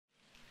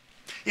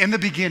In the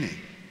beginning,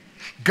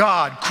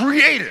 God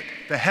created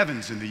the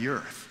heavens and the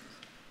earth.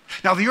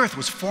 Now the earth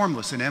was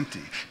formless and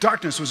empty.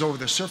 Darkness was over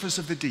the surface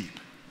of the deep,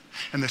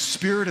 and the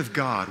Spirit of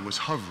God was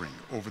hovering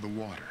over the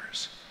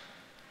waters.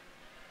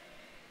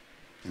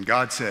 And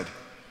God said,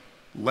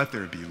 "Let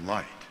there be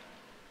light."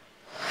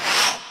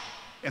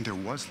 And there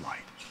was light.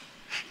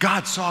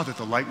 God saw that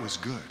the light was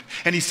good,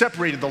 and he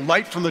separated the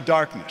light from the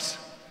darkness.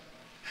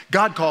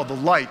 God called the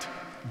light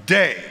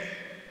day,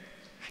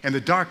 and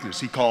the darkness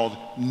he called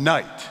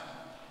night.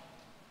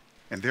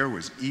 And there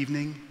was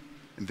evening,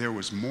 and there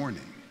was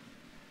morning,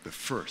 the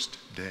first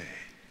day.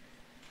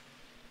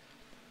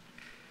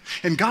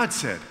 And God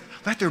said,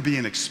 "Let there be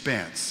an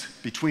expanse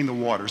between the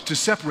waters to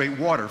separate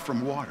water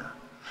from water."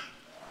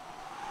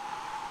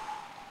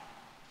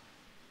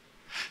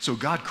 So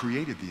God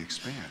created the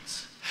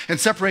expanse and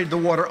separated the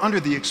water under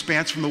the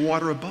expanse from the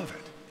water above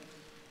it.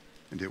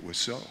 And it was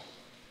so.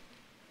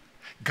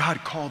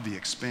 God called the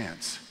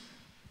expanse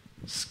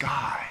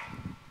sky.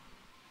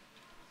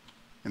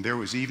 And there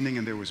was evening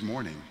and there was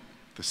morning,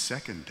 the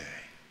second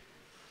day.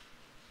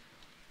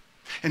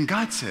 And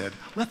God said,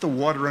 "Let the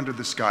water under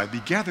the sky be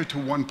gathered to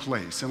one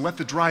place, and let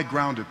the dry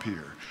ground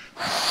appear."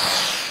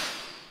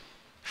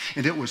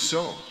 And it was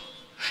so.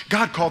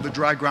 God called the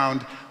dry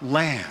ground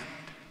land,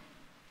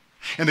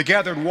 and the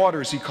gathered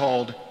waters he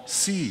called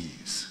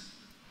seas.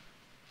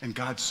 And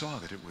God saw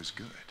that it was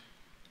good.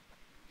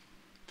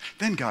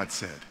 Then God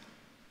said,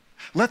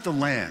 "Let the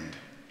land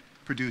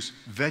produce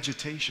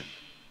vegetation,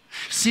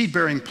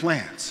 seed-bearing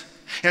plants,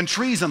 and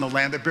trees on the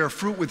land that bear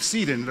fruit with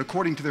seed in it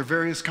according to their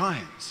various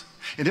kinds."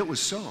 And it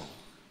was so.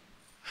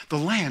 The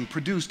land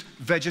produced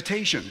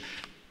vegetation,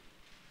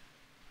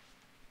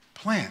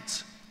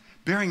 plants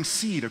bearing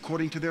seed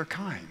according to their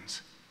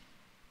kinds,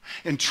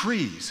 and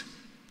trees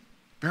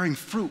bearing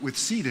fruit with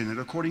seed in it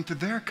according to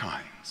their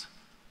kinds.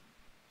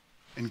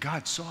 And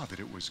God saw that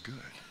it was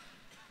good.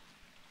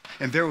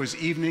 And there was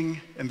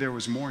evening and there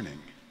was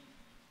morning,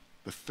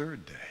 the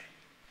third day.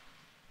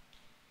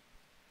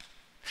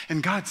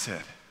 And God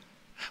said,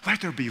 "Let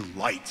there be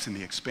lights in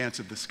the expanse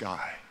of the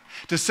sky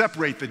to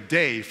separate the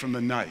day from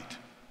the night.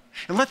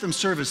 And let them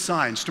serve as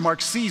signs to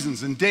mark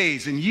seasons and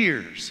days and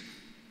years.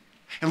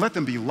 And let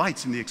them be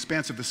lights in the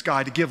expanse of the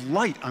sky to give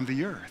light on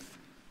the earth."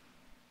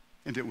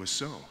 And it was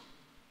so.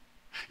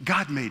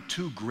 God made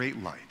two great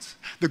lights,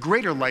 the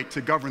greater light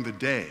to govern the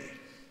day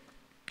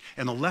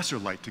and the lesser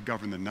light to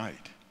govern the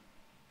night.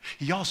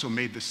 He also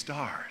made the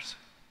stars.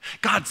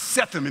 God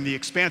set them in the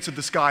expanse of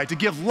the sky to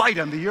give light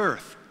on the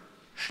earth,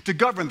 to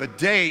govern the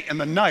day and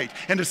the night,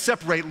 and to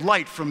separate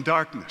light from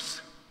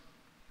darkness.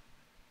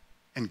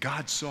 And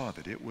God saw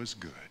that it was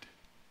good.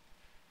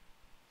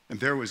 And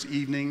there was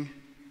evening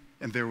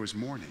and there was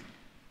morning,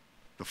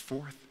 the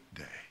fourth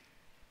day.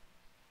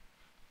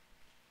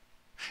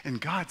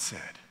 And God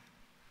said,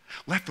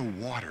 "Let the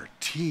water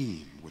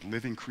teem with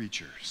living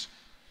creatures,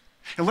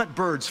 and let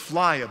birds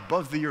fly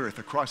above the earth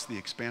across the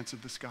expanse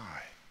of the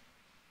sky."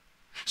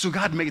 So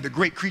God made the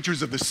great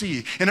creatures of the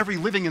sea and every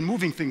living and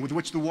moving thing with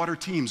which the water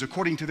teems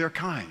according to their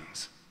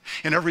kinds,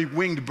 and every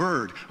winged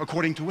bird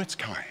according to its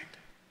kind.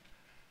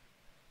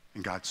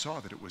 And God saw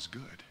that it was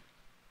good.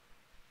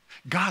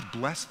 God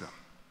blessed them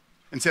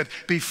and said,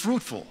 "Be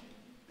fruitful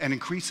and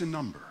increase in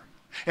number,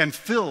 and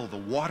fill the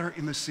water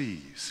in the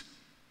seas,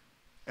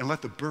 and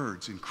let the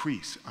birds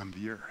increase on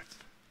the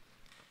earth."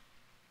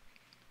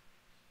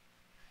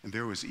 And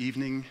there was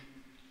evening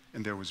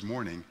and there was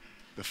morning,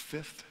 the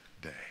fifth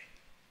day.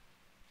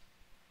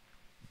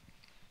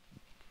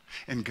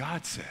 And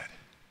God said,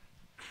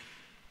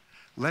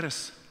 let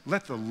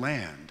the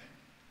land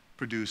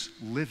produce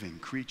living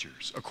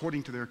creatures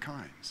according to their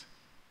kinds,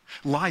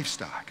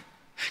 livestock,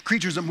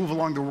 creatures that move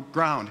along the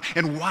ground,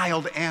 and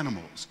wild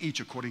animals, each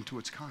according to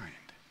its kind.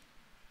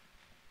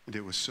 And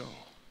it was so.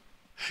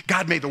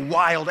 God made the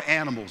wild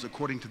animals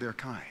according to their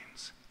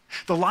kinds,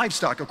 the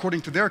livestock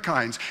according to their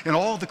kinds, and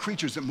all the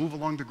creatures that move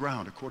along the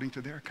ground according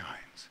to their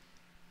kinds.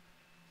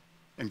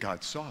 And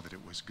God saw that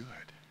it was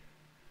good.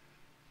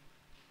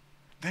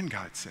 Then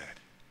God said,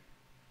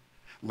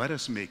 "Let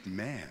us make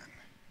man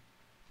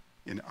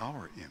in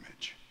our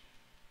image,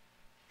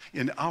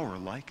 in our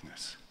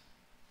likeness,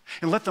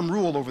 and let them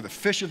rule over the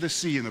fish of the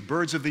sea and the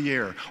birds of the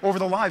air, over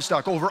the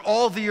livestock, over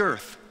all the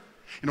earth,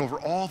 and over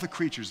all the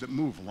creatures that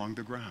move along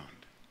the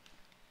ground."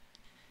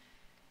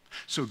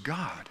 So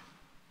God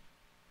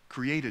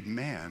created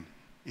man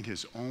in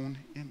his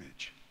own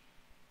image.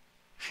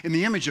 In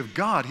the image of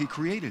God, he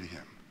created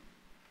him.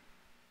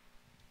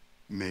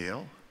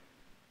 Male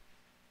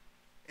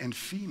and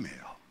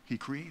female, he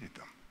created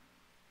them.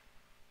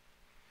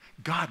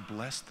 God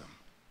blessed them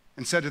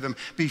and said to them,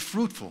 "Be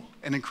fruitful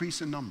and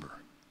increase in number.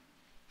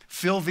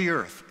 Fill the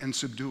earth and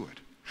subdue it.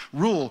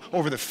 Rule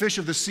over the fish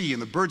of the sea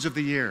and the birds of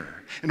the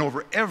air, and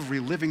over every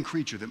living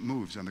creature that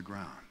moves on the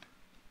ground."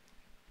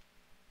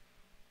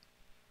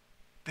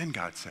 Then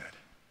God said,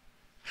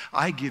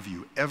 "I give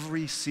you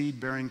every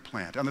seed-bearing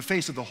plant on the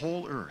face of the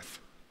whole earth,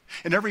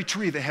 and every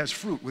tree that has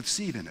fruit with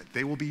seed in it.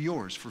 They will be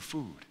yours for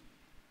food.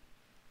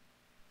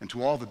 And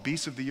to all the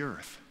beasts of the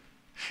earth,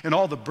 and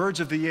all the birds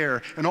of the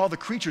air, and all the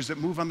creatures that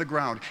move on the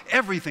ground,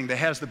 everything that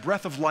has the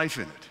breath of life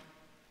in it.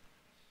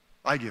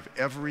 I give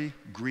every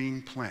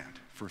green plant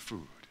for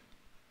food.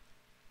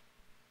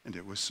 And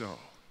it was so.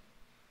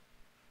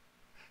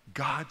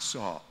 God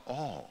saw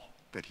all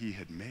that he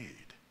had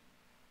made,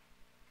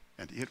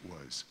 and it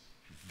was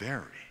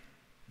very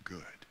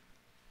good.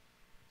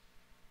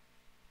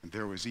 And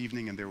there was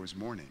evening and there was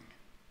morning,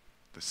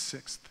 the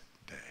sixth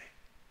day.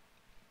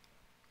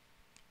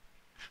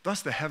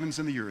 Thus the heavens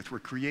and the earth were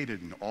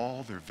created in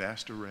all their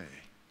vast array.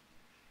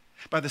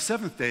 By the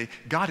seventh day,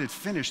 God had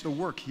finished the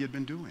work he had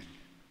been doing.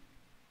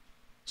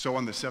 So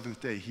on the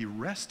seventh day, he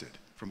rested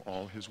from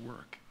all his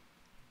work.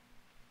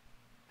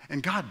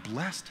 And God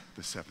blessed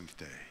the seventh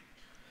day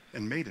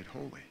and made it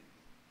holy,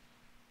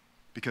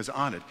 because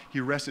on it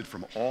he rested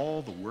from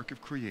all the work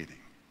of creating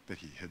that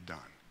he had done.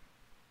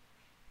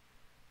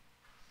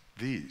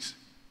 These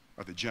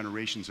are the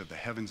generations of the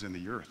heavens and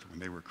the earth when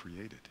they were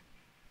created,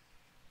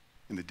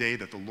 in the day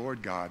that the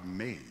Lord God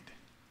made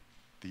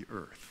the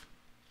earth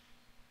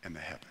and the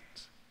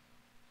heavens.